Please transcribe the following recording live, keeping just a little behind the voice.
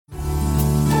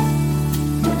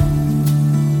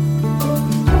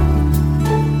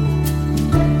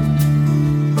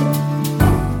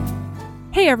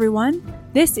everyone.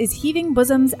 This is Heaving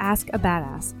Bosoms Ask a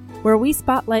Badass, where we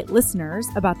spotlight listeners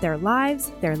about their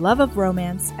lives, their love of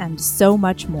romance, and so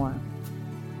much more.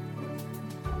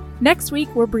 Next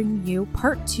week, we're bringing you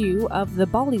part 2 of The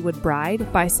Bollywood Bride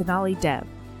by Sonali Dev,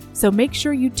 so make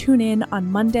sure you tune in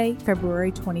on Monday,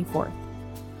 February 24th.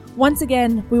 Once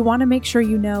again, we want to make sure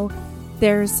you know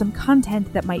there's some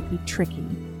content that might be tricky,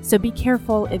 so be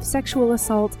careful if sexual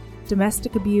assault,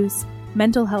 domestic abuse,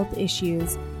 mental health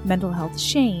issues, mental health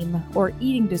shame, or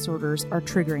eating disorders are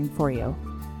triggering for you.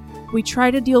 We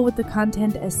try to deal with the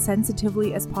content as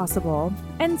sensitively as possible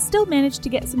and still manage to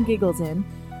get some giggles in,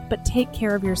 but take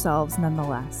care of yourselves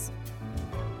nonetheless.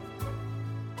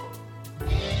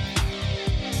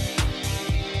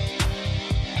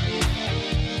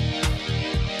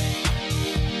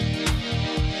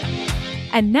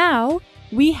 And now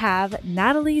we have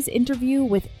Natalie's interview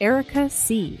with Erica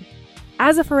C.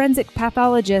 As a forensic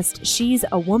pathologist, she's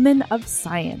a woman of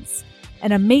science,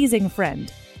 an amazing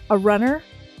friend, a runner,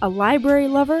 a library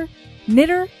lover,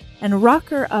 knitter, and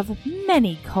rocker of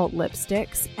many cult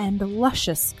lipsticks and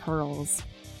luscious curls.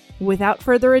 Without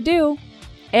further ado,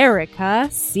 Erica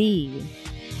C.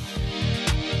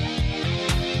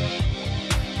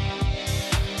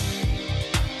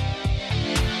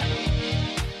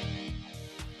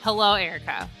 Hello,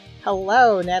 Erica.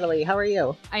 Hello, Natalie. How are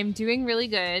you? I'm doing really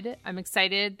good. I'm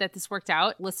excited that this worked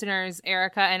out. Listeners,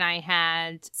 Erica and I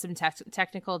had some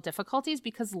technical difficulties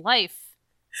because life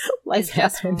is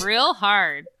just real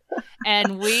hard.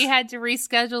 And we had to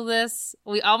reschedule this.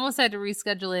 We almost had to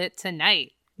reschedule it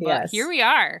tonight. But yes. Here we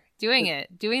are doing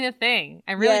the thing.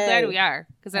 I'm really glad we are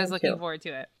because I was looking forward to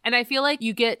it. And I feel like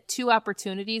you get 2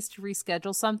 opportunities to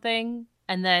reschedule something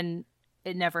and then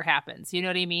it never happens. You know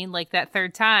what I mean? Like that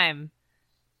third time.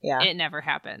 Yeah, it never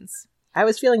happens. I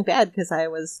was feeling bad because I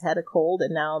had a cold,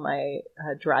 and now my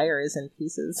dryer is in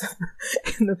pieces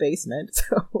in the basement.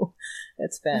 So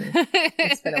it's been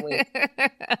a week.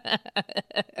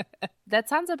 That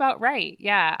sounds about right.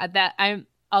 Yeah,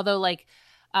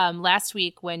 last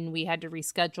week when we had to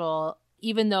reschedule,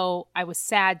 even though I was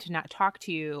sad to not talk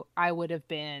to you, I would have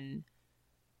been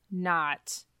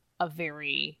not a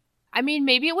very. I mean,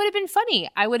 maybe it would have been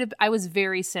funny. I was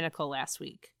very cynical last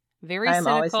week. I'm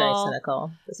always very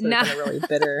cynical. This would have been a really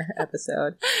bitter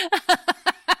episode.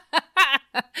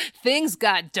 Things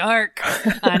got dark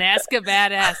on Ask a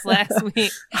Badass last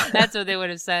week. That's what they would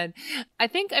have said. I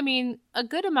think, a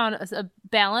good amount of a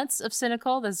balance of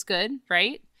cynical, that's good,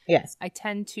 right? Yes. I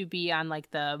tend to be on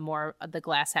like the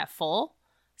glass half full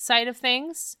side of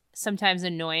things, sometimes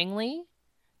annoyingly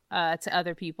to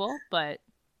other people. But,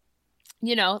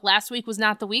 last week was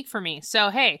not the week for me.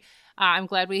 So, hey, I'm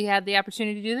glad we had the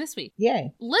opportunity to do this week.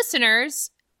 Yay. Listeners,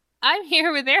 I'm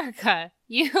here with Erica.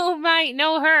 You might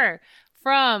know her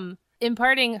from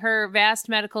imparting her vast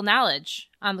medical knowledge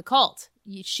on the cult.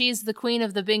 She's the queen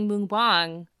of the Bing Boom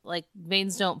Bong, like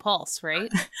veins don't pulse,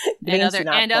 right? And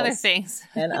other things.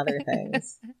 And other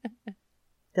things.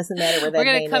 Doesn't matter where that We're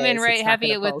going to come in right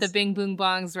heavy with the Bing Boom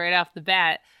Bongs right off the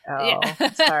bat. Oh,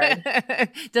 it's hard.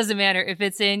 Doesn't matter if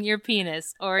it's in your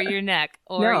penis or your neck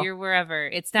or your wherever.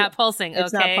 It's not pulsing, okay?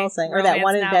 It's not pulsing. Or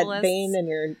that vein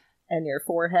in your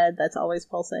forehead that's always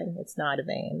pulsing. It's not a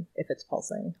vein if it's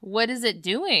pulsing. What is it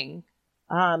doing?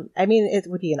 It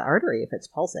would be an artery if it's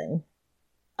pulsing.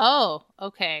 Oh,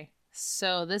 okay.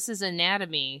 So this is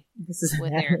anatomy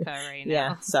with Erica right now.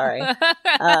 Yeah, sorry.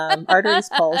 Arteries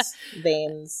pulse,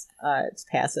 veins, it's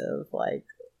passive, like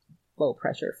low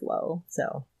pressure flow.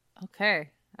 So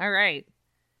okay, all right.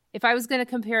 If I was going to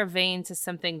compare a vein to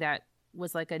something that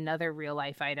was like another real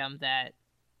life item that,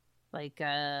 like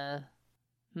a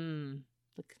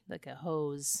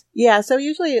hose. Yeah. So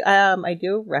usually, I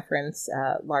do reference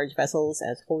large vessels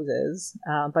as hoses,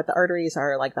 but the arteries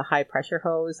are like the high pressure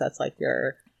hose. That's like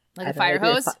your a fire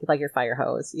hose? Like your fire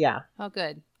hose, yeah. Oh,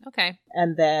 good. Okay.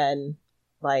 And then,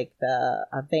 like,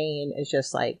 a vein is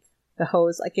just, like, the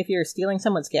hose. Like, if you're stealing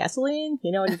someone's gasoline,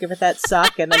 and you give it that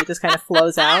suck, and then it just kind of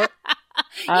flows out.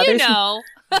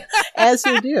 As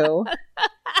you do.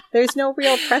 There's no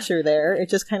real pressure there. It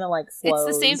just kind of, like, flows.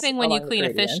 It's the same thing when you clean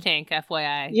a fish tank,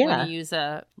 FYI. Yeah. When you use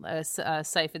a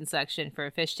siphon section for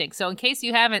a fish tank. So in case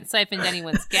you haven't siphoned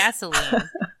anyone's gasoline,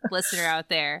 listener out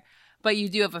there, but you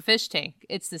do have a fish tank.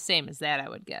 It's the same as that, I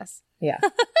would guess. Yeah.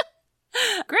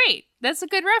 Great. That's a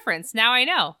good reference. Now I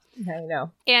know. I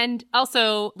know. And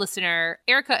also, listener,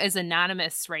 Erica is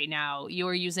anonymous right now. You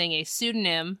are using a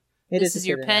pseudonym. This is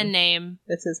your pen name.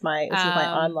 This is my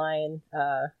online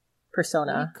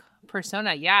persona.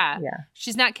 persona. Yeah.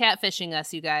 She's not catfishing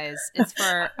us, you guys. It's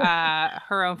for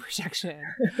her own protection.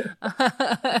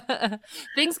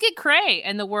 Things get cray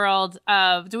in the world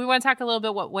of. Do we want to talk a little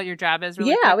bit what your job is?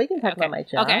 Really quick? We can talk about my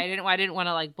job. Okay, I didn't want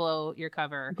to like blow your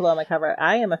cover. Blow my cover.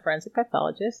 I am a forensic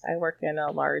pathologist. I work in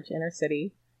a large inner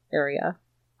city area,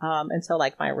 and so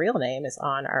like my real name is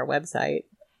on our website,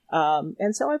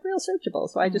 and so I'm real searchable.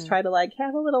 So I just try to like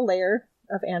have a little layer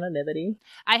of anonymity.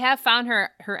 I have found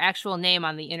her actual name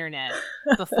on the internet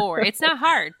before. It's not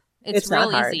hard. It's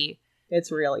real easy. It's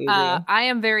real easy. I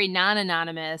am very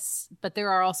non-anonymous, but there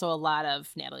are also a lot of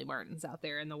Natalie Martins out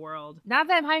there in the world. Not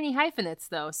that many hyphenates,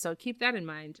 though, so keep that in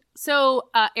mind. So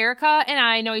Erica and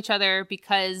I know each other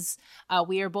because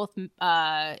we are both in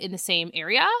the same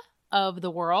area of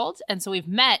the world, and so we've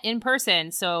met in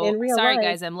person. So sorry,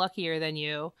 guys, I'm luckier than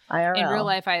you. IRL. In real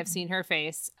life, I have seen her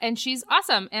face, and she's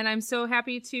awesome, and I'm so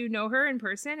happy to know her in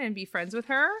person and be friends with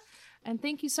her. And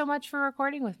thank you so much for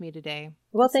recording with me today.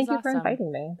 Well, thank you for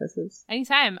inviting me. This is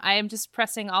anytime. I am just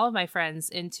pressing all of my friends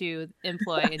into my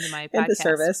podcast. Into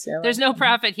service. Yeah, there's no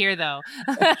profit here, though.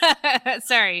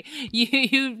 Sorry,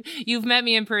 you've met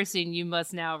me in person. You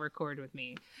must now record with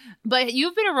me. But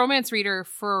you've been a romance reader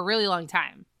for a really long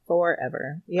time.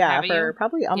 Forever. Yeah, for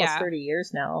probably almost 30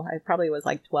 years now. I probably was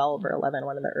like 12 or 11,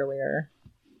 one of the earlier.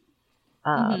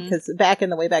 Because back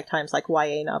in the way back times, like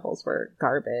YA novels were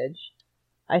garbage.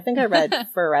 I think I read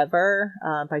Forever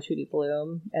by Judy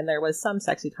Blume, and there was some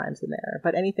sexy times in there.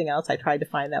 But anything else I tried to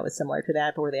find that was similar to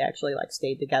that, but where they actually like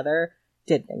stayed together,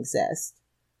 didn't exist.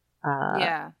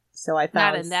 So I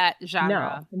found... Not in that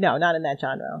genre. No, not in that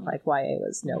genre. Like YA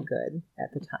was no good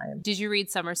at the time. Did you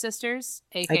read Summer Sisters?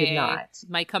 AKA I did not.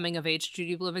 My coming of age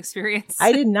Judy Blume experience?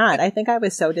 I did not. I think I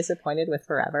was so disappointed with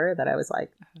Forever that I was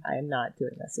like, I am not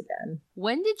doing this again.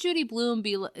 When did Judy Blume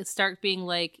start being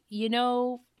like,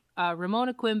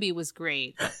 Ramona Quimby was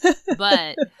great,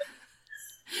 but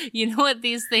you know what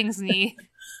these things need?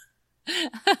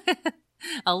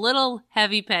 A little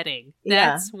heavy petting.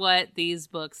 That's what these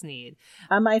books need.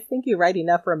 I think you write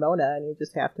enough Ramona and you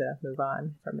just have to move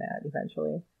on from that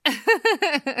eventually.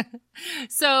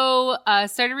 So,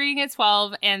 started reading at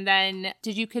 12, and then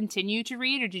did you continue to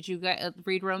read, or did you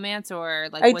read romance, or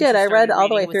like? I did. I read all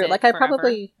the way through. Like I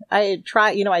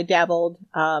tried. I dabbled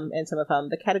in some of them.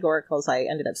 The categoricals I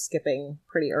ended up skipping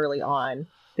pretty early on.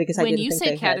 Because when you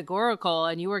say categorical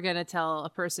and you were going to tell a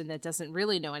person that doesn't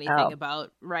really know anything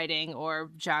about writing or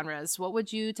genres, what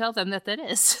would you tell them that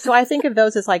is? So I think of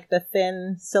those as like the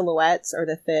thin silhouettes or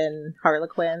the thin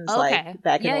harlequins, like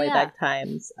back in the way back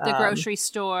times. The grocery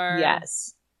store.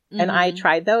 Yes. Mm-hmm. And I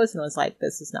tried those and was like,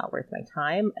 this is not worth my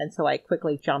time. And so I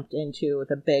quickly jumped into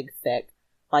the big, thick,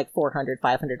 like $400,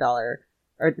 $500 or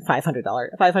 $500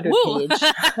 page.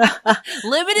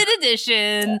 Limited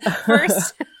edition.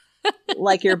 First...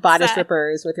 like your bodice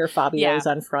rippers with your Fabios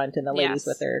on front and the ladies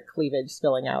with their cleavage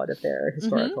spilling out of their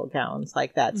historical gowns.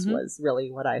 Like that was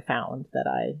really what I found that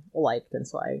I liked. And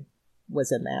so I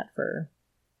was in that for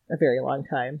a very long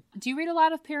time. Do you read a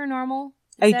lot of paranormal?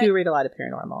 I do read a lot of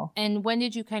paranormal. And when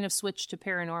did you kind of switch to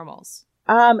paranormals?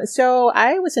 So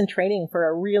I was in training for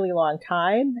a really long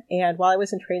time. And while I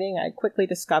was in training, I quickly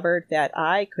discovered that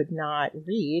I could not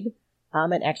read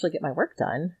and actually get my work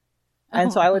done.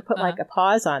 And so I would put like a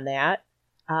pause on that.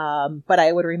 But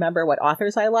I would remember what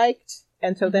authors I liked.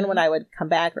 And so then when I would come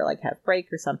back or like have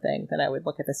break or something, then I would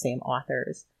look at the same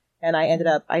authors. And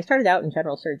I started out in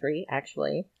general surgery,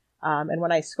 actually. And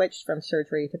when I switched from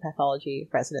surgery to pathology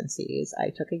residencies, I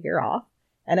took a year off.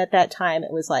 And at that time,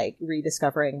 it was like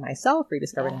rediscovering myself,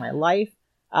 rediscovering my life.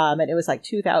 And it was like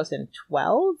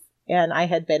 2012. And I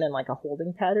had been in like a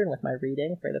holding pattern with my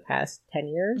reading for the past 10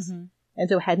 years. And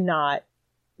so had not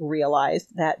realized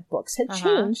that books had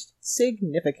changed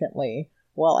significantly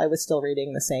while I was still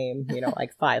reading the same,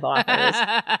 like 5 authors.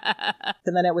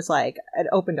 And then it was like, it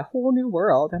opened a whole new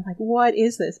world. I'm like, what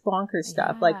is this bonkers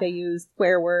stuff? Like they used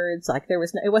swear words. Like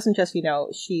it wasn't just,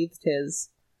 sheathed his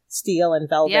steel and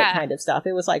velvet kind of stuff.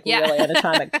 It was like really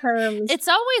anatomic terms. It's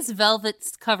always velvet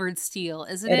covered steel,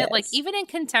 isn't it? Like even in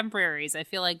contemporaries, I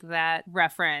feel like that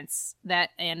reference, that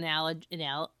analogy,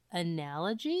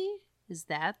 is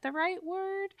that the right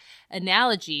word?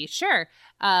 Analogy, sure,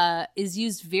 is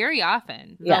used very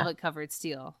often. Velvet-covered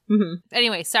steel.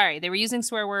 Anyway, sorry, they were using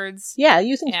swear words. Yeah,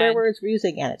 using swear words, we're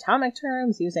using anatomic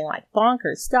terms, using like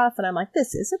bonkers stuff, and I'm like,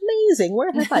 this is amazing.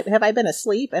 Where have I been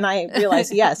asleep? And I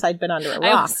realized, yes, I'd been under a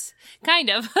rock. Kind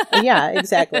of. Yeah,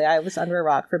 exactly. I was under a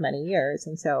rock for many years,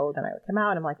 and so then I would come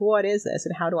out, and I'm like, what is this,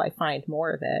 and how do I find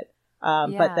more of it?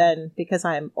 But then because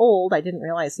I'm old, I didn't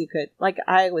realize you could, like,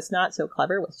 I was not so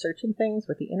clever with searching things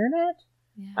with the internet.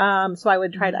 Yeah. So I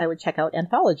would I would check out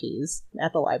anthologies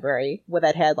at the library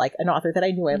that had like an author that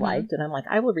I knew I liked. And I'm like,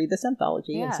 I will read this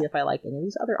anthology and see if I like any of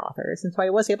these other authors. And so I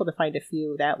was able to find a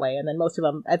few that way. And then most of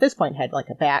them at this point had like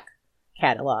a back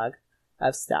catalog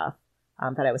of stuff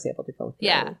that I was able to go through.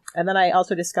 Yeah. And then I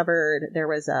also discovered there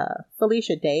was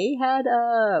Felicia Day had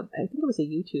I think it was a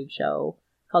YouTube show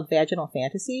called Vaginal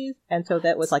Fantasies. And so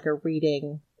that was like a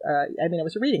reading, it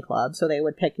was a reading club. So they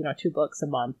would pick, 2 books a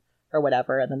month or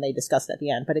whatever, and then they discussed at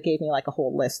the end. But it gave me like a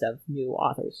whole list of new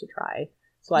authors to try.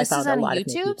 So I found a lot of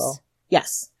new people.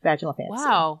 Yes, Vaginal Fantasy.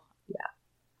 Wow. Yeah.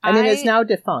 I mean, it's now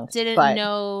defunct. Didn't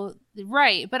know.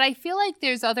 Right. But I feel like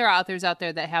there's other authors out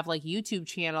there that have like YouTube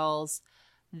channels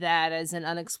that is an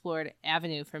unexplored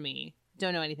avenue for me.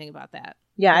 Don't know anything about that.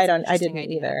 Yeah, I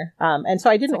didn't either. And so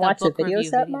I didn't watch the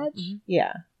videos that much. Mm-hmm.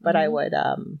 Yeah. But I would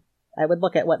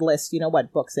look at what list,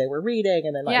 what books they were reading,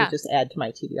 and then I would just add to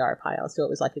my TBR pile. So it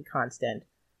was like a constant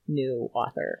new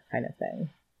author kind of thing.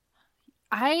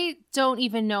 I don't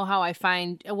even know how I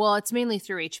find, it's mainly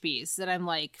through HBs that I'm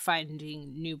like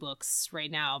finding new books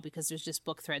right now, because there's just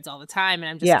book threads all the time. And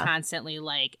I'm just constantly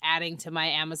like adding to my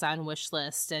Amazon wish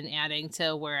list and adding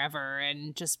to wherever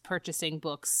and just purchasing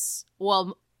books.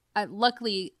 Well,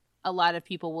 luckily, a lot of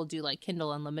people will do like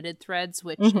Kindle Unlimited threads,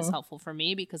 which is helpful for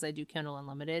me because I do Kindle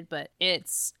Unlimited, but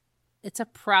it's a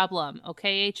problem.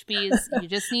 Okay, HBs, you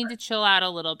just need to chill out a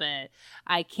little bit.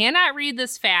 I cannot read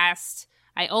this fast.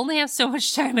 I only have so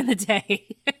much time in the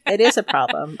day. It is a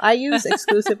problem. I use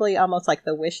exclusively almost like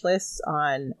the wish lists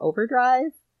on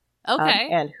Overdrive. Okay.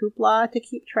 And Hoopla to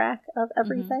keep track of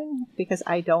everything because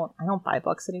I don't buy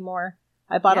books anymore.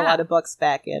 I bought a lot of books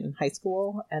back in high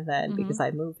school, and then because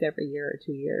I moved every year or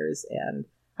 2 years, and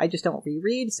I just don't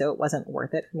reread, so it wasn't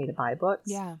worth it for me to buy books.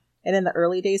 Yeah. And in the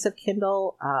early days of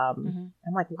Kindle, I'm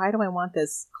like, why do I want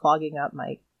this clogging up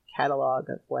my catalog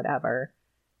of whatever?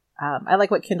 I like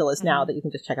what Kindle is now, that you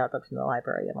can just check out books in the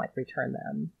library and like return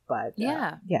them. But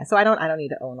so I don't need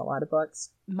to own a lot of books.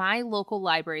 My local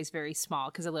library is very small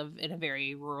because I live in a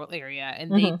very rural area,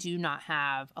 and they do not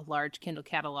have a large Kindle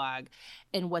catalog.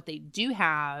 And what they do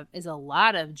have is a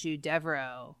lot of Jude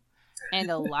Deveraux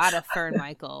and a lot of Fern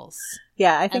Michaels.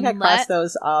 Yeah, I think I crossed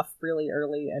those off really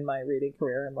early in my reading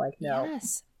career. I'm like, no,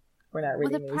 we're not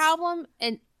reading these. The problem,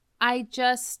 and I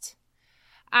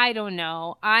don't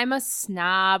know. I'm a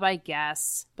snob, I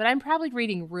guess, but I'm probably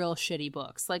reading real shitty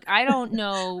books. Like, I don't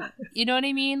know. You know what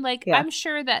I mean? Like, I'm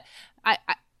sure that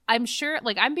I'm sure,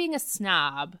 like, I'm being a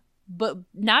snob, but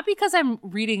not because I'm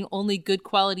reading only good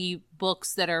quality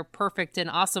books that are perfect and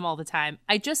awesome all the time.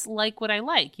 I just like what I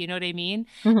like. You know what I mean?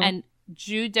 And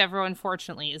Jude Deveraux,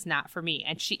 unfortunately, is not for me.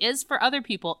 And she is for other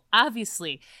people,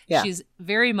 obviously. Yeah. She's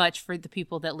very much for the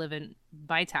people that live in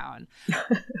my town.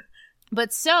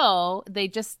 But so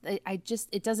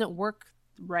it doesn't work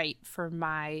right for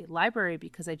my library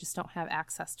because I just don't have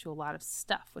access to a lot of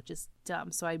stuff, which is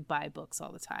dumb. So I buy books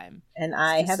all the time. And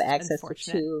I have access to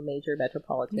 2 major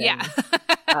metropolitan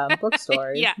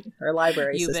bookstores or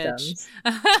library systems.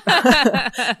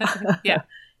 Yeah.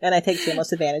 And I take the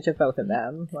most advantage of both of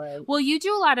them. Like, well, you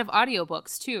do a lot of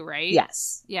audiobooks too, right?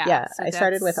 Yes. Yeah. So I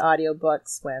started with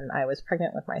audiobooks when I was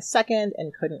pregnant with my second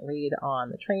and couldn't read on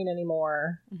the train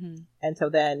anymore. And so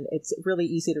then it's really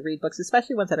easy to read books,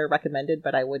 especially ones that are recommended,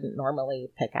 but I wouldn't normally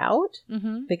pick out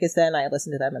because then I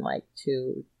listen to them in like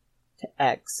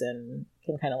 2x and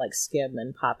can kind of like skim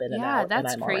and pop in and out. Yeah,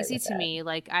 that's crazy to me.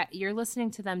 Like you're listening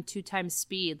to them 2 times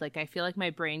speed. Like I feel like my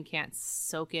brain can't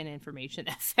soak in information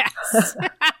that fast.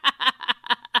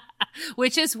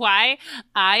 Which is why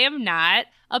I am not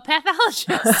a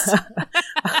pathologist.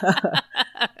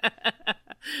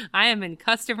 I am in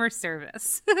customer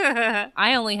service.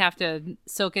 I only have to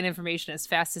soak in information as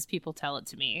fast as people tell it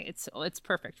to me. It's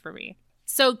perfect for me.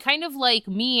 So kind of like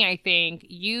me, I think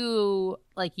you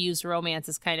like use romance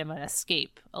as kind of an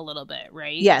escape a little bit,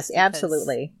 right? Yes,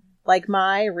 absolutely. Like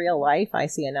my real life, I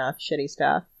see enough shitty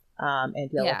stuff and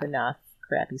deal with enough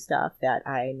crappy stuff that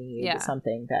I need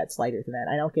something that's lighter than that.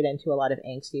 I don't get into a lot of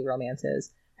angsty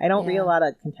romances. I don't read a lot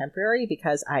of contemporary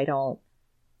because I have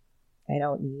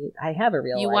a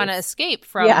real life. You want to escape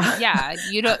from,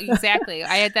 you don't, exactly.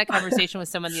 I had that conversation with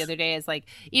someone the other day. It's like,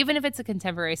 even if it's a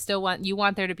contemporary, you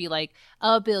want there to be like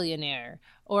a billionaire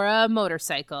or a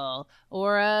motorcycle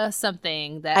or a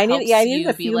something that I need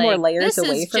a few more layers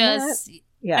away from that.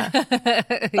 Yeah.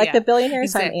 Like the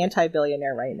billionaires, exactly. I'm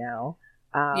anti-billionaire right now.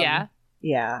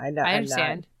 Yeah, I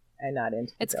understand. I'm not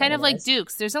into it's kind of like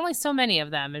Dukes. There's only so many of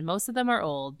them, and most of them are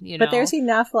old, you know. But there's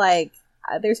enough layers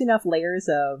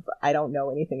of I don't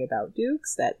know anything about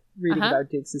Dukes that reading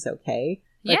about Dukes is okay.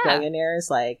 Like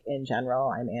billionaires, like in general,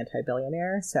 I'm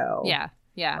anti-billionaire. So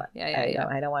Yeah.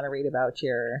 I don't want to read about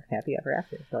your happy ever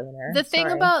after billionaire. The thing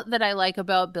that I like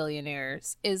about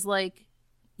billionaires is like,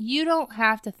 you don't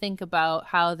have to think about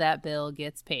how that bill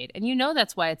gets paid. And you know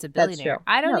that's why it's a billionaire. That's true.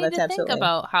 I don't need to think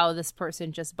about how this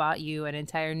person just bought you an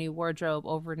entire new wardrobe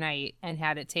overnight and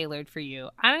had it tailored for you.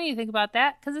 I don't need to think about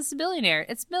that because it's a billionaire.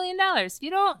 It's $1 million. You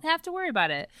don't have to worry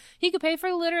about it. He could pay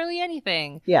for literally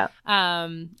anything. Yeah.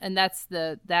 And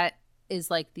that is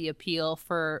like the appeal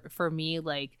for me.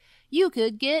 Like, you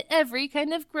could get every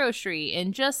kind of grocery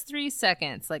in just 3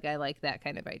 seconds. Like, I like that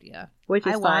kind of idea. Which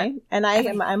is fine. And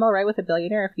I'm all right with a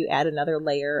billionaire if you add another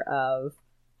layer of,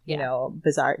 you know,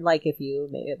 bizarre, like if you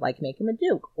make him a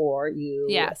duke, or you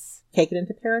take it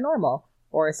into paranormal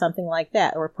or something like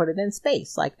that, or put it in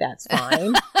space. Like, that's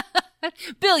fine.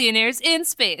 Billionaires in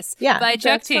Space by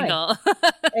Chuck Tingle.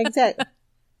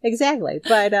 Exactly.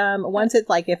 But once it's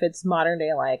like, if it's modern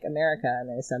day like America and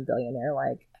there's some billionaire,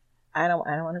 like, I don't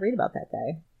want to read about that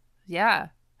guy. Yeah,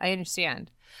 I understand.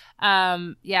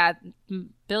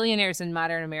 Billionaires in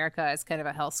modern America is kind of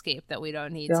a hellscape that we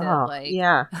don't need to like.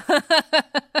 Yeah.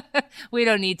 We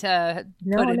don't need to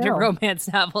put into romance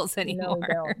novels anymore.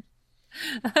 No, we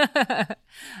don't.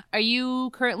 Are you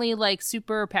currently like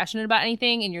super passionate about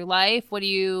anything in your life? What are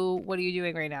you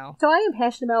doing right now? So I am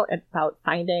passionate about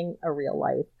finding a real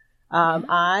life.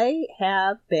 I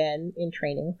have been in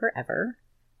training forever.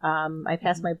 I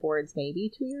passed my boards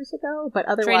maybe 2 years ago, but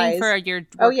otherwise training for your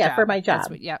work job. For my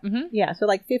job. Yeah. So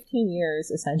like 15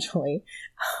 years essentially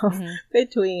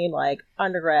between like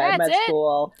undergrad, med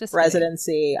school,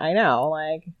 residency. I know,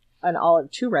 like, and all of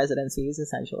 2 residencies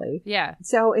essentially. Yeah.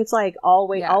 So it's like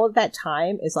all of that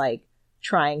time is like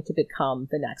trying to become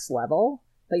the next level,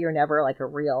 but you're never like a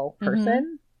real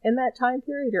person in that time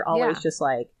period. You're always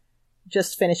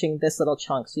just finishing this little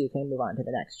chunk so you can move on to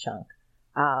the next chunk.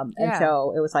 And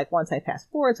so it was like, once I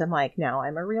passed boards, I'm like, now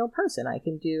I'm a real person. I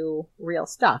can do real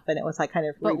stuff. And it was like kind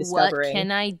of rediscovering. What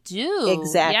can I do?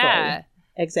 Exactly. Yeah.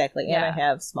 Exactly. And I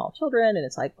have small children, and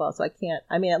it's like, well, so I can't,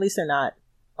 I mean, at least they're not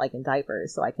like in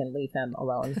diapers, so I can leave them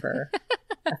alone for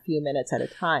a few minutes at a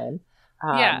time.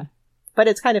 But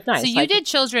it's kind of nice. So you did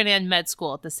children and med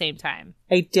school at the same time?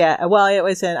 I did. Well, I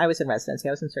was in residency.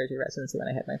 I was in surgery residency when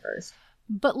I had my first.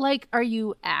 But, like, are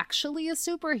you actually a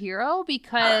superhero?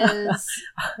 Because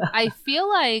I feel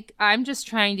like I'm just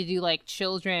trying to do, like,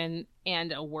 children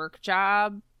and a work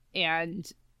job.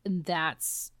 And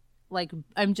that's, like,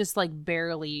 I'm just, like,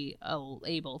 barely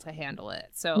able to handle it.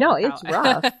 So no, it's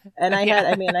rough. And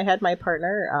I had my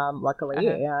partner, luckily.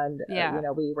 And, you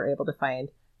know, we were able to find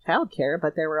childcare.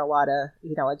 But there were a lot of,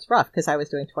 you know, it's rough because I was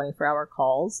doing 24-hour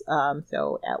calls.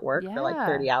 So at work for, like,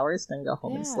 30 hours, then go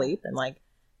home and sleep. And, like,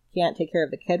 can't take care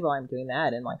of the kid while I'm doing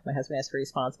that, and like my husband has to be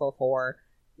responsible for,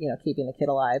 you know, keeping the kid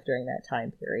alive during that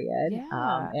time period. And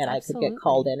absolutely. I could get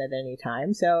called in at any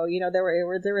time. So, you know, there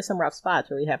were some rough spots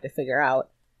where we have to figure out,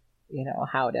 you know,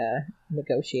 how to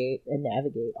negotiate and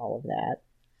navigate all of that.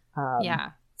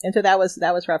 And so that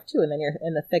was rough too. And then you're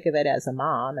in the thick of it as a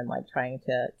mom and like trying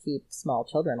to keep small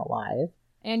children alive.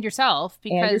 And yourself,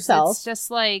 because it's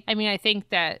just like, I mean, I think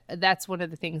that's one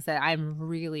of the things that I'm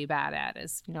really bad at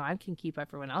is, you know, I can keep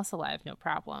everyone else alive, no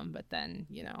problem. But then,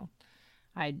 you know,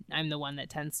 I'm the one that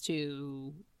tends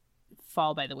to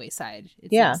fall by the wayside.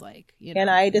 It seems like, you know, and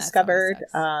I discovered,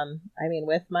 I mean,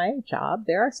 with my job,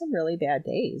 there are some really bad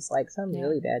days, like some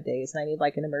really bad days. And I need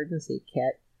like an emergency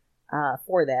kit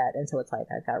for that. And so it's like,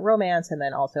 I've got romance and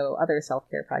then also other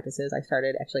self-care practices. I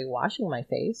started actually washing my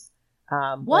face.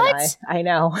 What? I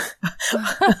know.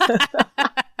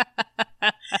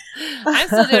 I'm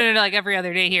still doing it like every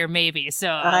other day here, maybe. So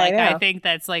I think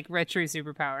that's like a true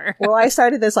superpower. Well, I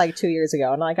started this like 2 years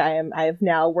ago, and like I have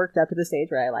now worked up to the stage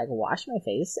where I like wash my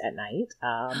face at night.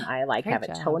 I like have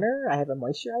a toner, I have a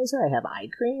moisturizer, I have eye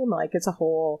cream. Like it's a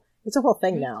whole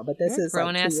thing now. But this is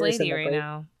grown ass lady right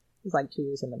now. It's like 2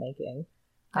 years in the making.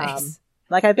 Nice.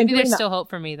 Like I've been maybe there's still hope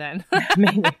for me then.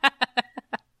 Maybe.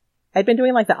 I'd been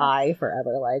doing like the eye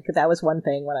forever. Like that was one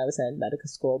thing when I was in medical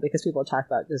school because people talk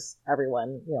about just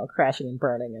everyone, you know, crashing and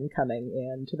burning and coming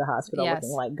into the hospital looking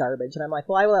like garbage. And I'm like,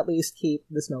 well, I will at least keep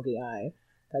the smoky eye.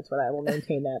 That's what I will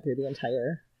maintain that through the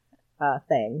entire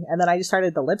thing. And then I just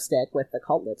started the lipstick with the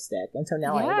Cult lipstick. And so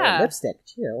now I wear lipstick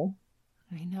too.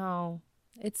 I know.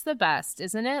 It's the best,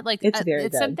 isn't it? Like it's very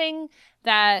good. Something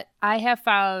that I have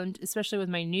found, especially with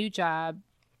my new job,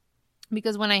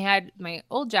 because when I had my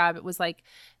old job, it was like,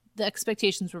 the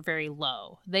expectations were very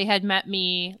low. They had met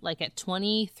me like at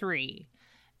 23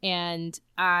 and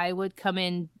I would come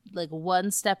in like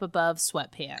one step above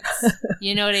sweatpants.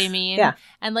 You know what I mean? Yeah.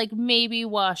 And like maybe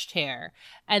washed hair.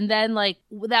 And then like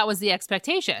that was the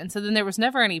expectation. So then there was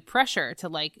never any pressure to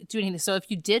like do anything. So if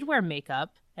you did wear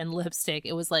makeup and lipstick,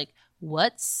 it was like,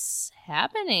 what's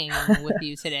happening with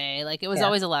you today? Like it was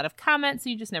always a lot of comments.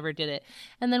 So you just never did it.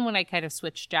 And then when I kind of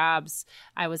switched jobs,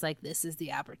 I was like, this is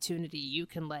the opportunity. You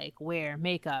can like wear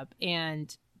makeup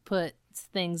and put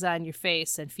things on your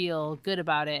face and feel good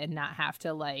about it and not have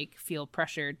to like feel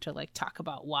pressured to like talk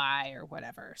about why or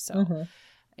whatever. So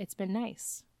it's been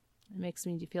nice. It makes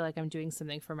me feel like I'm doing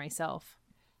something for myself.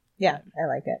 Yeah, I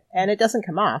like it. And it doesn't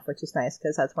come off, which is nice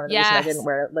because that's one of the reasons I didn't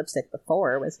wear lipstick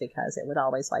before was because it would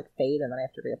always like fade and then I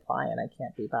have to reapply and I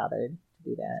can't be bothered to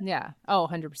do that. Yeah. Oh,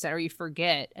 100%. Or you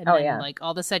forget. And then like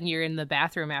all of a sudden you're in the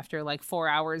bathroom after like 4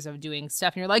 hours of doing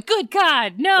stuff and you're like, good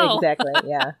God, no. Exactly.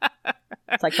 Yeah.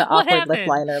 It's like the awkward lip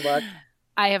liner look.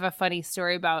 I have a funny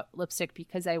story about lipstick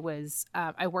because I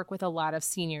work with a lot of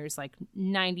seniors. Like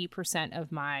 90%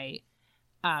 of my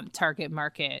target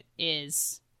market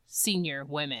is senior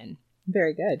women.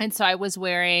 Very good. And so I was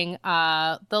wearing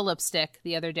the lipstick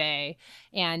the other day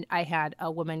and I had a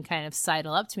woman kind of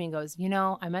sidle up to me and goes, you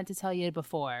know, I meant to tell you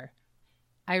before,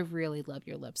 I really love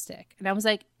your lipstick. And I was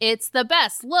like, it's the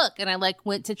best. Look. And I like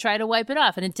went to try to wipe it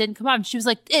off and it didn't come off. And she was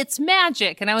like, it's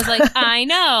magic. And I was like, I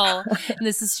know.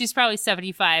 And she's probably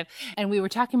 75. And we were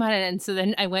talking about it. And so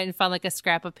then I went and found like a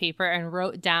scrap of paper and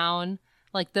wrote down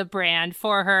like the brand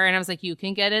for her. And I was like, you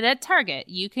can get it at Target.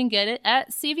 You can get it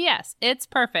at CVS. It's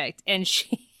perfect. And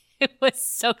she was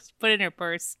so put in her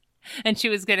purse. And she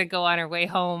was going to go on her way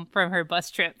home from her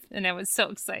bus trip. And I was so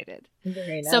excited.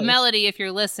 Very nice. So Melody, if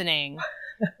you're listening,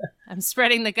 I'm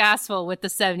spreading the gospel with the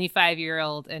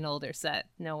 75-year-old and older set.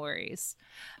 No worries.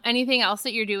 Anything else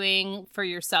that you're doing for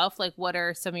yourself? Like what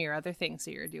are some of your other things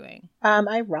that you're doing?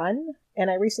 I run. And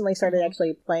I recently started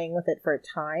actually playing with it for a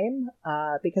time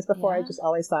because before I just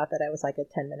always thought that I was like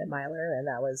a 10-minute miler and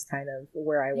that was kind of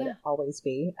where I would always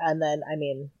be. And then, I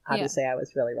mean, obviously I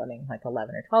was really running like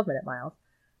 11 or 12-minute miles.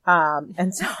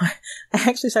 And so I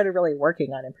actually started really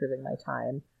working on improving my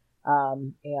time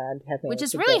and have which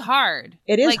is really hard.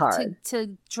 It is like, hard.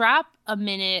 To drop a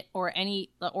minute or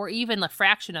even a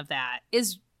fraction of that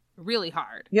is really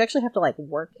hard. You actually have to like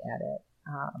work at it.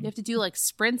 You have to do like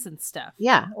sprints and stuff.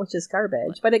 Yeah, which is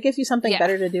garbage. But it gives you something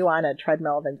better to do on a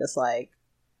treadmill than just like,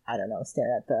 I don't know,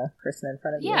 stare at the person in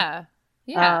front of you.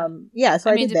 Yeah. So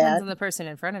I mean, did it depends that. on the person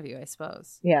in front of you, I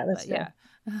suppose. Yeah, that's true.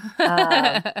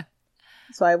 Yeah.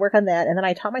 So I work on that. And then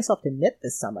I taught myself to knit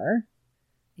this summer.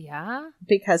 Yeah.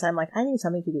 Because I'm like, I need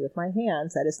something to do with my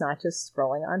hands that is not just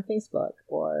scrolling on Facebook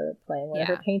or playing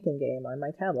whatever painting game on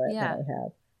my tablet that I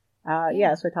have.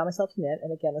 So I taught myself to knit,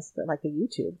 and again, this like the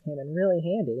YouTube came in really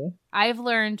handy. I've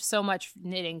learned so much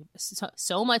knitting,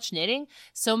 so much knitting,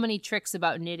 so many tricks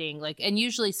about knitting. Like, and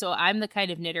usually, so I'm the kind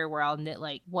of knitter where I'll knit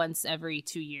like once every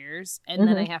 2 years, and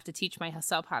then I have to teach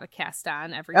myself how to cast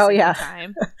on every single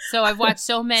time. So I've watched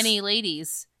so many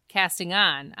ladies casting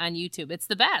on YouTube. It's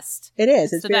the best. It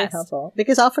is. It's very helpful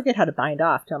because I'll forget how to bind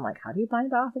off. So I'm like, how do you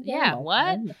bind off again? Yeah,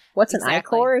 like, what's an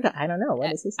I-cord? I don't know.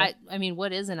 What is this? I mean,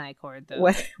 what is an I-cord though?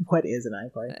 What is an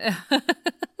I-cord?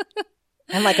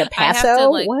 I'm like a passo.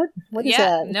 What is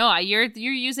that? No, you're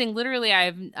using literally.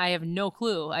 I have no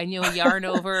clue. I know yarn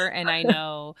over, and I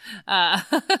know.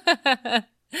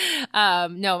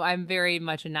 No, I'm very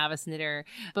much a novice knitter,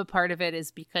 but part of it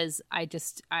is because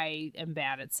I am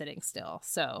bad at sitting still.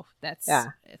 So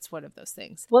it's one of those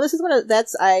things. Well, this is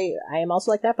I am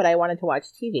also like that, but I wanted to watch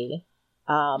TV.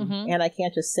 And I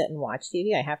can't just sit and watch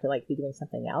TV. I have to like be doing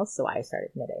something else. So I started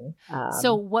knitting.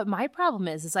 So what my problem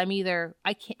is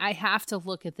I have to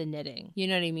look at the knitting, you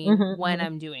know what I mean? When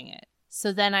I'm doing it.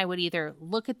 So then I would either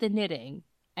look at the knitting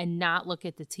and not look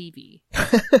at the TV.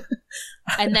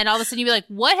 And then all of a sudden you'd be like,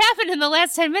 what happened in the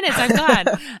last 10 minutes? I'm gone.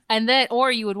 And then,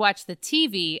 or you would watch the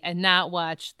TV and not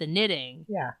watch the knitting.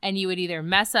 Yeah. And you would either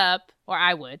mess up, or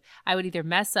I would either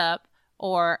mess up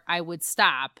or I would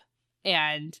stop.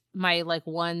 And my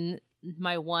one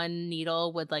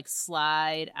needle would like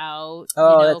slide out.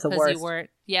 Oh, that's the worst.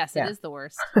 Yes, it is the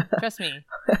worst. Trust me.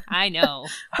 I know.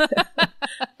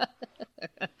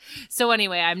 So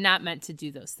anyway, I'm not meant to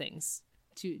do those things.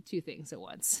 Two things at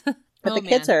once. But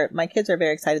my kids are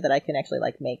very excited that I can actually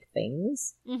like make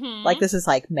things. Like this is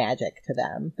like magic to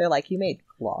them. They're like, you made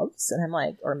gloves? And I'm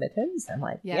like, or mittens? I'm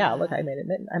like, yeah, look, I made a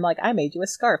mitten. I'm like, I made you a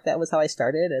scarf. That was how I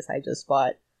started, is I just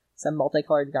bought some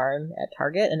multicolored yarn at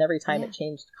Target, and every time it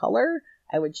changed color,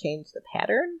 I would change the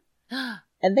pattern.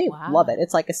 And they love it.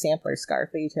 It's like a sampler scarf.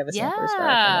 They each have a sampler scarf.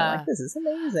 And they're like, this is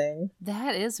amazing.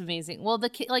 That is amazing. Well,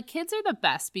 kids are the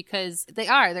best because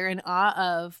they're in awe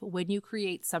of when you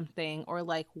create something or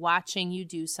like watching you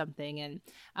do something.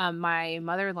 And my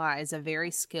mother-in-law is a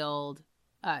very skilled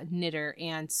knitter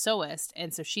and sewist.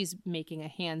 And so she's making a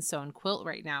hand-sewn quilt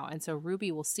right now. And so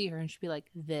Ruby will see her and she'll be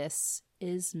like, this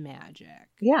is magic.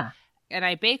 Yeah. And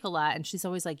I bake a lot, and she's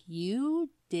always like, you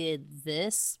did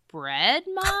this bread,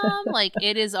 Mom? Like,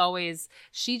 it is always,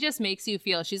 she just makes you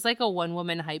feel, she's like a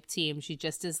one-woman hype team. She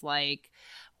just is like,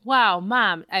 wow,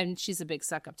 Mom. And she's a big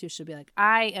suck-up, too. She'll be like,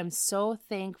 I am so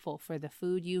thankful for the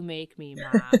food you make me,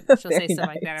 Mom. She'll say something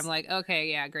like that. I'm like,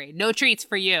 okay, yeah, great. No treats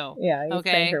for you. Yeah, you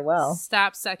trained her well.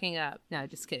 Stop sucking up. No,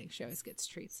 just kidding. She always gets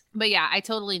treats. But yeah, I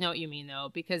totally know what you mean, though,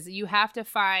 because you have to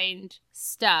find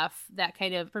stuff that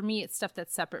kind of, for me, it's stuff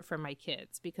that's separate from my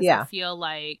kids, because I feel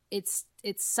like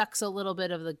it sucks a little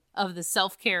bit of the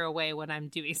self-care away when I'm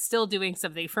still doing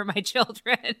something for my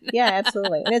children. Yeah,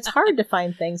 absolutely. And it's hard to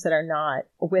find things that are not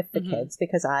with the kids,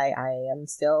 because I am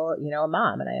still, a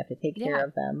mom, and I have to take care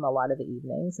of them a lot of the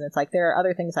evenings. And it's like, there are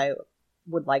other things I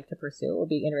would like to pursue. It would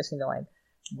be interesting to like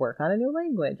work on a new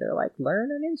language or like learn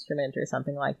an instrument or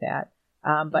something like that.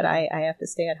 But I have to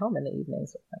stay at home in the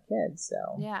evenings with my kids.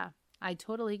 So yeah. I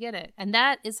totally get it. And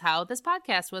that is how this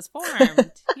podcast was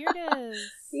formed. Here it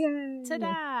is. Yay.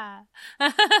 Ta-da.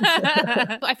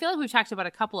 I feel like we've talked about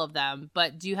a couple of them,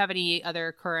 but do you have any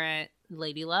other current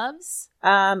lady loves?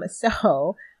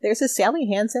 So there's a Sally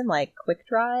Hansen, like quick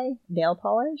dry nail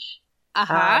polish.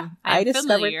 I'm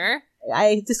familiar.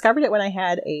 I discovered it when I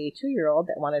had a 2-year-old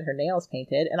that wanted her nails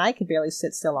painted, and I could barely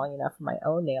sit still long enough for my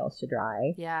own nails to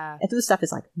dry. Yeah. And this stuff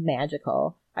is like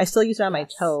magical. I still use it on my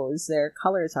toes. Their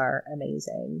colors are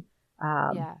amazing.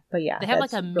 But yeah. They have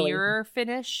like a mirror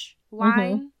finish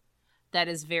line that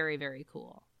is very, very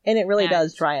cool. And it really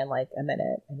does dry in like a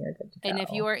minute, and you're good to go. And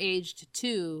if you are aged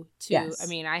 2 to, I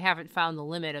mean, I haven't found the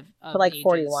limit of for like ages.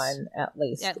 41 at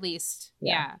least. At least,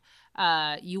 yeah.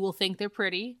 You will think they're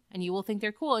pretty, and you will think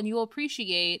they're cool, and you will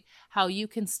appreciate how you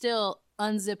can still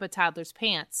unzip a toddler's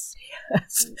pants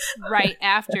right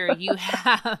after you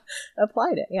have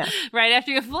applied it. Yeah. Right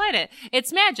after you applied it.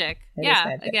 It's magic. It is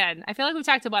magic. Again, I feel like we've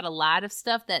talked about a lot of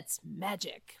stuff that's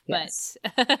magic, yes.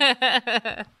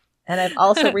 but and I've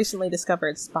also recently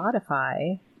discovered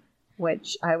Spotify,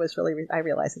 which I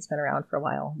realize it's been around for a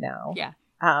while now. Yeah.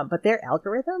 But their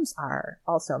algorithms are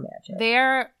also magic.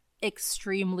 They're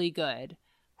extremely good.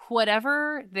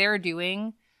 Whatever they're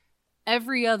doing,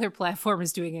 every other platform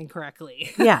is doing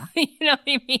incorrectly. Yeah. You know what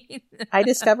I mean? I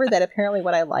discovered that apparently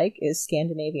what I like is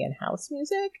Scandinavian house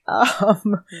music.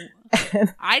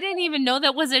 I didn't even know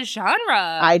that was a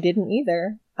genre. I didn't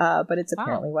either. But it's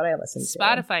apparently what I listen to.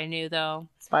 Spotify knew, though.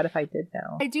 Spotify did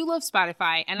know. I do love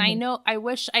Spotify, and I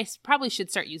wish I probably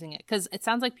should start using it, because it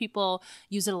sounds like people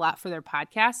use it a lot for their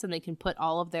podcasts, and they can put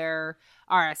all of their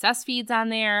RSS feeds on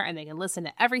there, and they can listen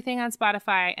to everything on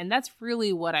Spotify, and that's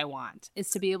really what I want, is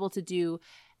to be able to do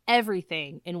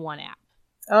everything in one app.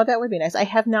 Oh, that would be nice. I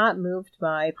have not moved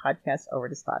my podcast over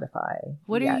to Spotify.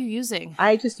 What are you using?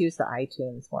 I just use the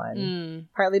iTunes one.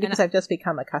 Partly because I've just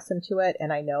become accustomed to it,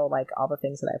 and I know like all the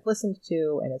things that I've listened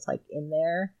to, and it's like in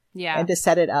there. Yeah. And to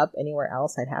set it up anywhere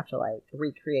else, I'd have to like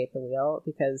recreate the wheel,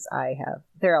 because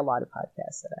there are a lot of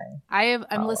podcasts that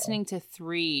I'm listening to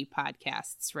 3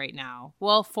 podcasts right now.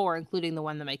 Well, 4, including the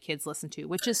one that my kids listen to,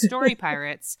 which is Story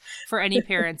Pirates for any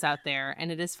parents out there.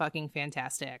 And it is fucking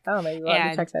fantastic. Oh, maybe we'll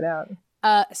have to check that out.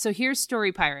 So here's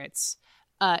Story Pirates.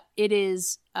 It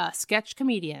is sketch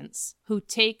comedians who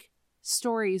take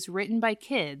stories written by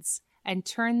kids and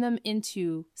turn them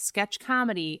into sketch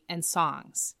comedy and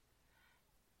songs.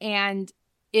 And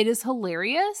it is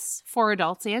hilarious for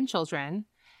adults and children.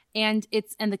 And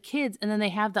the kids, and then they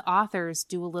have the authors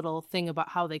do a little thing about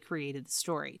how they created the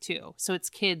story too. So it's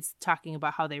kids talking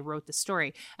about how they wrote the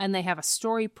story. And they have a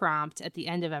story prompt at the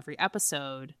end of every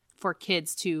episode for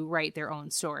kids to write their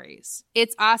own stories.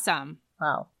 It's awesome.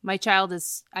 Wow. I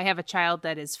have a child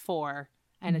that is 4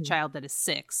 and a child that is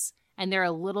 6. And they're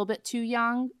a little bit too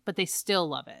young, but they still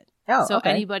love it. Oh, so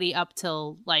okay. Anybody up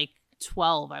till like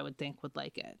 12, I would think, would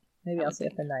like it. Maybe I'll see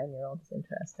if the 9-year-old is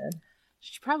interested.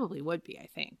 She probably would be, I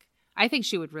think. I think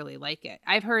she would really like it.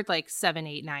 I've heard like 7,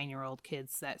 8, 9-year-old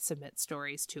kids that submit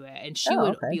stories to it, and she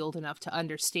would be old enough to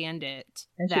understand it.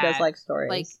 And she does like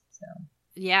stories.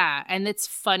 Yeah, and it's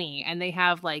funny, and they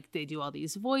have they do all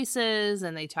these voices,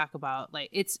 and they talk about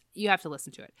you have to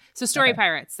listen to it. So Story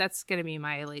Pirates, that's gonna be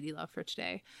my lady love for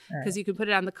today, because you can put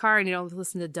it on the car and you don't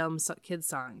listen to dumb kids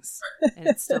songs, and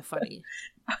it's still funny.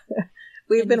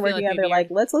 We've been working on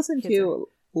let's listen to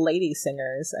lady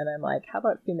singers, and I'm like, how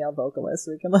about female vocalists?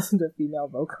 We can listen to female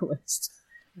vocalists.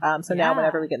 So now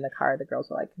whenever we get in the car, the girls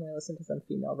are like, can we listen to some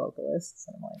female vocalists?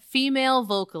 And I'm like, female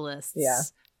vocalists. Yeah.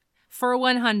 For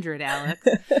 100, Alex.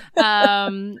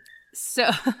 So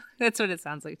that's what it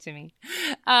sounds like to me.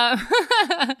 Are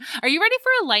you ready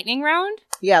for a lightning round?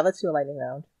 Yeah, let's do a lightning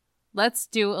round. Let's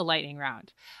do a lightning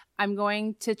round. I'm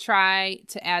going to try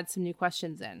to add some new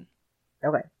questions in.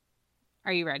 Okay.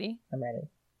 Are you ready? I'm ready.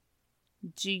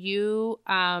 Do you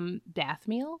bath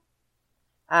meal?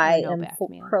 I am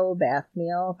pro bath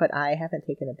meal, but I haven't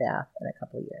taken a bath in a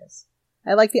couple of years.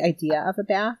 I like the idea of a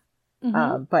bath,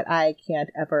 but I can't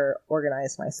ever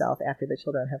organize myself after the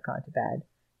children have gone to bed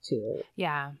to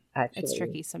actually it's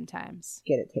tricky sometimes.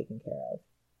 Get it taken care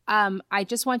of. I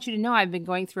just want you to know I've been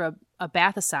going through a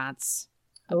bath-assance,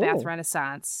 a bath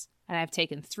renaissance, and I've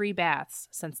taken 3 baths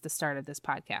since the start of this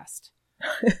podcast.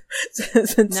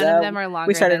 None of them are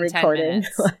longer than 10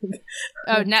 minutes.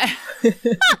 Not...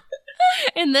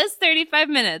 In this 35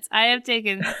 minutes, I have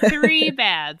taken 3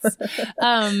 baths.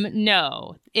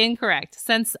 No, incorrect.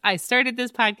 Since I started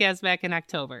this podcast back in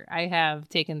October, I have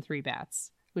taken 3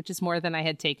 baths, which is more than I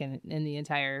had taken in the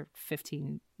entire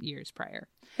 15 years prior.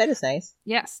 That is nice.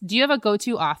 Yes. Do you have a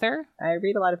go-to author? I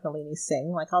read a lot of Nalini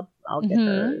Singh. Like I'll get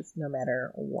hers no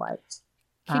matter what.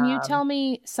 Can you tell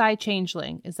me Psy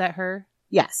Changeling? Is that her?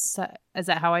 Yes. Is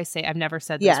that how I say it? I've never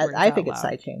said this word I think it's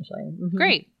Psy Changeling. Mm-hmm.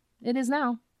 Great. It is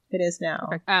now. It is now.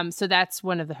 So that's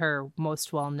one of her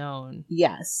most well-known.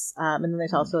 Yes. And then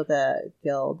there's also the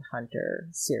Guild Hunter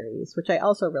series, which I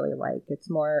also really like. It's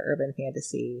more urban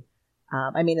fantasy.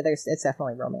 I mean, it's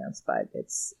definitely romance, but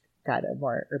it's got a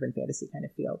more urban fantasy kind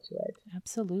of feel to it.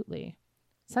 Absolutely.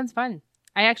 Sounds fun.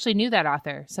 I actually knew that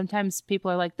author. Sometimes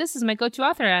people are like, this is my go-to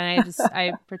author, and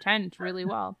I pretend really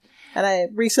well. And I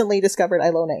recently discovered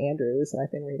Ilona Andrews, and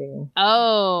I've been reading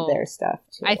their stuff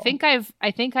too. I think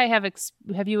I have.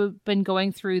 Have you been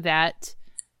going through that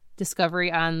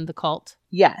discovery on The Cult?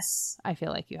 Yes. I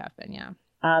feel like you have been,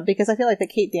 yeah. Because I feel like the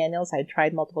Kate Daniels I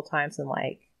tried multiple times and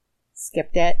like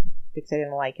skipped it because I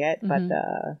didn't like it, but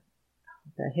the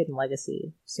Hidden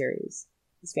Legacy series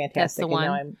is fantastic. That's the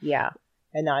one.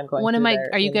 And now I'm going.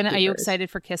 Are you excited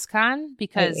for KissCon?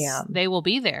 Because they will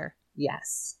be there.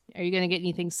 Yes. Are you going to get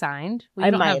anything signed? Well,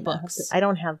 I don't have books. I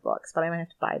don't have books, but I might have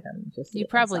to buy them. You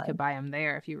probably could buy them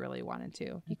there if you really wanted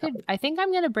to. You could. I think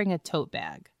I'm going to bring a tote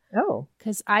bag. Oh.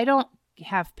 Because I don't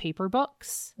have paper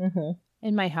books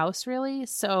in my house, really.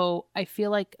 So I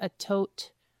feel like a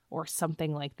tote or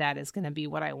something like that is going to be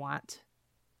what I want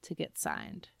to get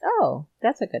signed. Oh,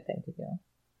 that's a good thing to do.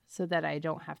 So that I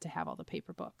don't have to have all the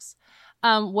paper books.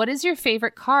 What is your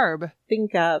favorite carb? I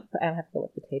think I have to go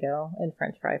with potato in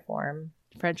French fry form.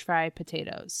 French fry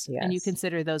potatoes. Yes. And you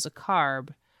consider those a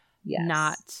carb,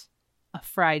 not a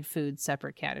fried food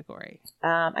separate category.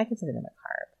 I consider them a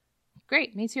carb.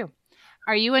 Great, me too.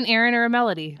 Are you an Aaron or a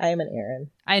Melody? I am an Aaron.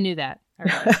 I knew that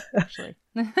already, actually.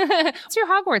 What's your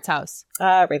Hogwarts house?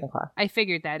 Ravenclaw. I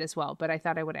figured that as well, but I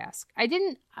thought I would ask. I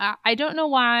don't know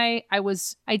why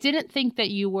I didn't think that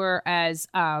you were as,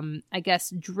 I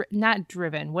guess, not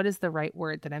driven. What is the right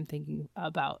word that I'm thinking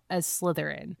about? As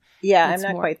Slytherin. Yeah, I'm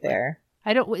not quite there.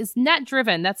 It's not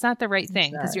driven. That's not the right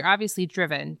thing because you're obviously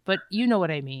driven, but you know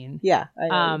what I mean. Yeah. I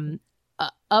know.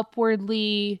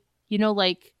 Upwardly,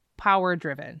 like power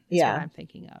driven is what I'm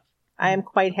thinking of. I am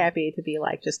quite happy to be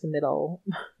like just the middle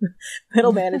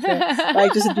management,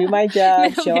 like just do my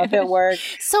job, show up at work.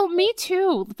 So me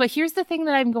too. But here's the thing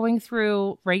that I'm going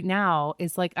through right now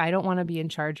is like, I don't want to be in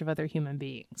charge of other human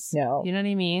beings. No. You know what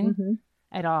I mean? Mm-hmm.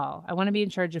 At all. I want to be in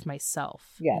charge of myself.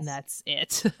 Yes. And that's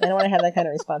it. I don't want to have that kind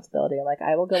of responsibility. Like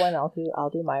I will go in, I'll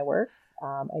do my work.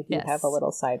 I do have a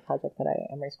little side project that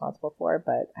I am responsible for,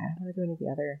 but I don't want to do any of the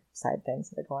other side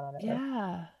things that are going on at work.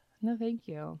 Yeah. No, thank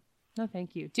you. No,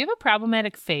 thank you. Do you have a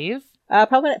problematic fave?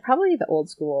 Probably the old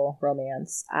school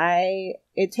romance.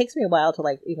 It takes me a while to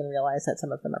like even realize that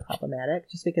some of them are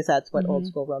problematic, just because that's what old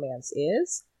school romance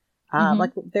is.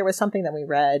 Like there was something that we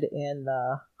read in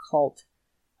the Cult,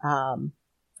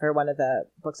 or one of the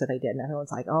books that they did, and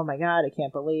everyone's like, "Oh my god, I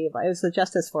can't believe!" It was the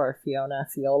Justice for Fiora.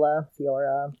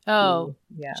 Oh,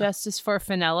 yeah, Justice for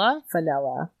Fenella.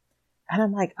 And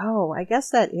I'm like, oh, I guess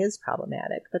that is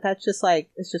problematic. But that's just like,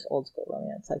 it's just old school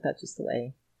romance. Like, that's just the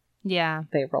way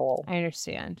they roll. I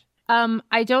understand.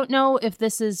 I don't know if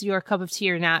this is your cup of tea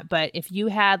or not, but if you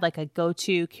had like a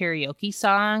go-to karaoke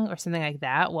song or something like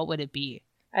that, what would it be?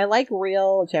 I like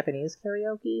real Japanese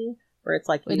karaoke where it's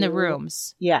like in the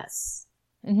rooms. Yes.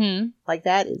 Mm-hmm. Like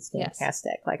that is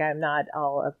fantastic. Yes. Like I'm not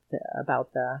all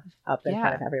about the up in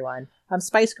front of everyone.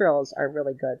 Spice Girls are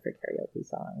really good for karaoke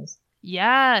songs.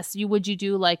 Yes. Would you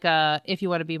do like a If You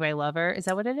Want to Be My Lover? Is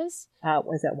that what it is?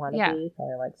 Was it Wannabe? Yeah.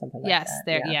 Probably like something like yes, that.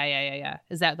 There. Yeah.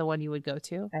 Is that the one you would go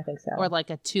to? I think so. Or like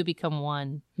a Two Become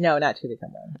One? No, not Two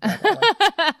Become One. Not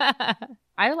that one.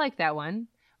 I like that one.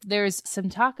 There's some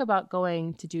talk about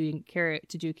going to do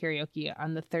karaoke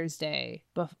on the Thursday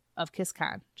of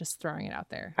KissCon. Just throwing it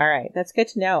out there. All right, that's good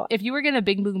to know. If you were gonna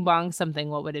bing boom bong something,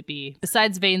 what would it be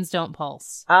besides Veins Don't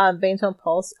Pulse? Veins Don't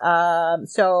Pulse.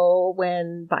 So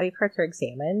when body parts are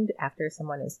examined after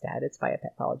someone is dead, it's by a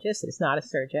pathologist. It's not a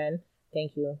surgeon.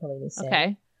 Thank you, Nalini Singh.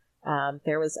 Okay.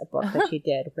 There was a book that she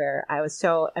did where I was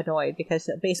so annoyed because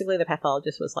basically the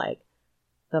pathologist was like,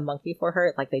 the monkey for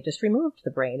her, like they just removed the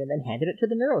brain and then handed it to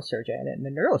the neurosurgeon, and the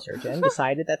neurosurgeon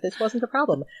decided that this wasn't a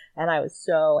problem. And I was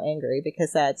so angry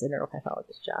because that's a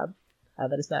neuropathologist's job.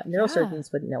 That is not,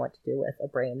 neurosurgeons wouldn't know what to do with a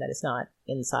brain that is not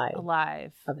inside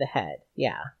alive of the head.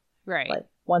 Yeah. Right. Like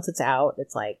once it's out,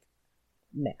 it's like,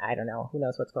 I don't know, who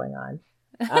knows what's going on.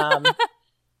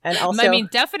 And also, I mean,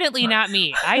 definitely not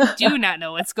me. I do not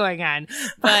know what's going on.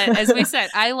 But as we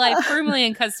said, I like firmly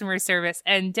in customer service.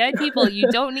 And dead people, you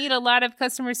don't need a lot of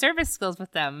customer service skills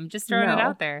with them. I'm just throwing it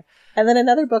out there. And then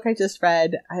another book I just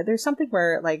read, there's something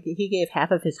where like he gave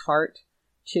half of his heart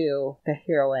to the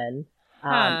heroine.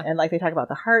 And like they talk about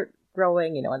the heart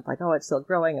growing, you know, and like, oh, it's still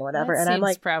growing and whatever. That and I'm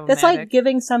like, problematic. That's like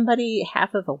giving somebody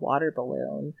half of a water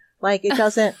balloon. Like it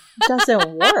doesn't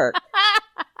work.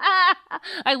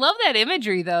 I love that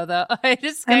imagery thow. I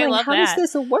just I'm like, love how that.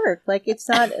 does this work? Like it's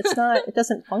not it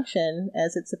doesn't function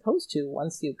as it's supposed to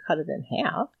once you cut it in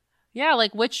half. Yeah,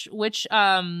 like which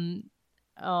I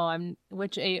don't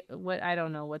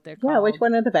know what they're called. Yeah, which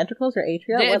one are the ventricles or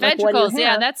atria? The ventricles,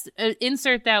 yeah, that's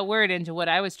insert that word into what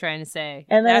I was trying to say.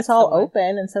 And then it's all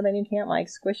open, and so then you can't like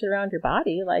squish it around your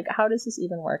body. Like, how does this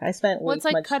even work? I spent way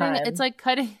too much time. It's like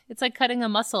cutting a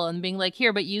muscle and being like,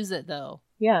 here, but use it though.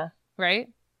 Yeah. Right.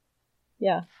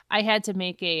 Yeah. I had to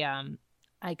make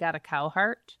I got a cow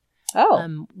heart.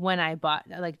 Oh. When I bought,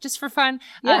 like, just for fun.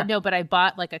 Yeah. No, but I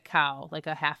bought like a cow, like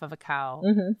a half of a cow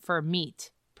for meat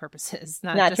purposes,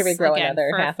 not just, to regrow again,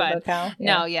 another half fun. of a cow.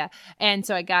 Yeah. No, yeah. And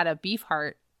so I got a beef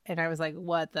heart, and I was like,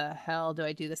 what the hell do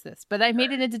I do this? But I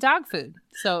made it into dog food,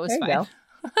 so it was fine.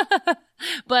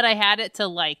 But I had it to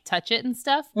like touch it and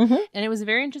stuff, and it was a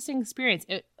very interesting experience.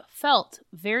 It felt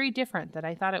very different than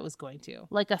I thought it was going to,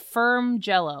 like a firm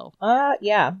Jell-O.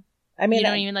 Yeah. I mean, you know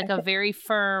what I mean? Like a very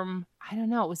firm. I don't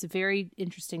know. It was a very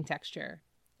interesting texture.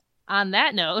 On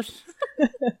that note,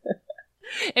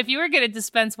 if you were going to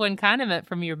dispense one condiment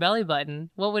from your belly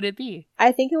button, what would it be?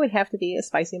 I think it would have to be a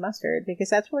spicy mustard, because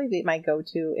that's really my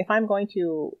go-to. If I'm going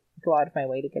to go out of my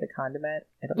way to get a condiment,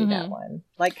 it'll be that one.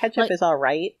 Like ketchup is all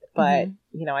right, but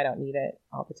you know, I don't need it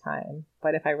all the time.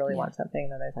 But if I really want something,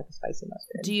 then there's like a spicy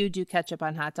mustard. Do you do ketchup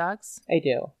on hot dogs? I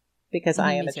do, because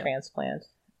I am a transplant.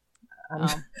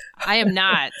 I am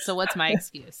not. So what's my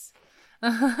excuse?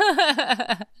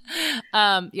 Yes,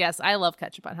 I love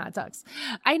ketchup on hot dogs.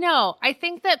 I know. I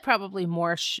think that probably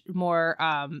more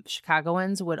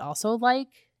Chicagoans would also like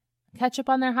ketchup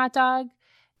on their hot dog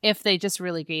if they just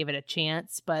really gave it a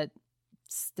chance, but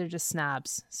they're just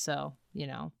snobs. So, you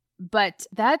know, but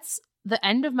that's the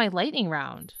end of my lightning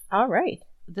round. All right.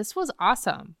 This was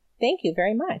awesome. Thank you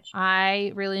very much.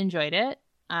 I really enjoyed it.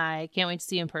 I can't wait to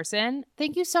see you in person.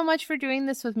 Thank you so much for doing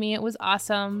this with me. It was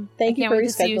awesome. Thank you for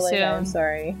rescheduling. See you soon. I'm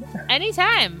sorry.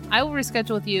 Anytime. I will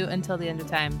reschedule with you until the end of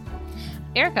time.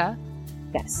 Erica.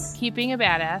 Yes. Keep being a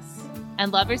badass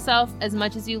and love yourself as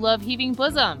much as you love heaving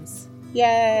bosoms.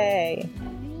 Yay.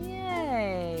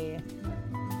 Yay.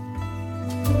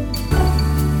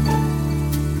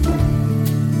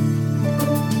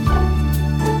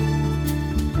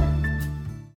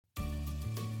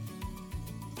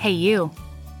 Hey, you.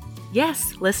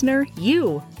 Yes, listener,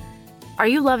 you. Are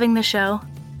you loving the show?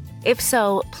 If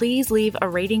so, please leave a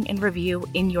rating and review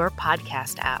in your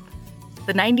podcast app.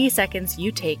 The 90 seconds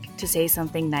you take to say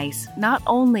something nice not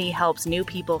only helps new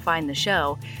people find the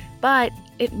show, but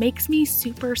it makes me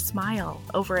super smile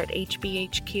over at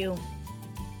HBHQ.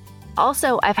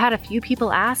 Also, I've had a few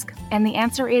people ask, and the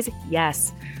answer is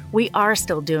yes. We are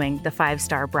still doing the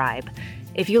 5-star bribe.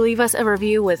 If you leave us a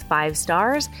review with 5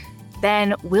 stars,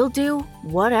 then we'll do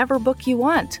whatever book you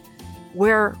want.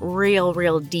 We're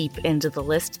real deep into the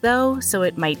list, though, so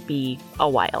it might be a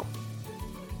while.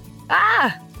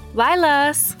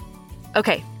 Lilas!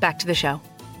 Okay, back to the show.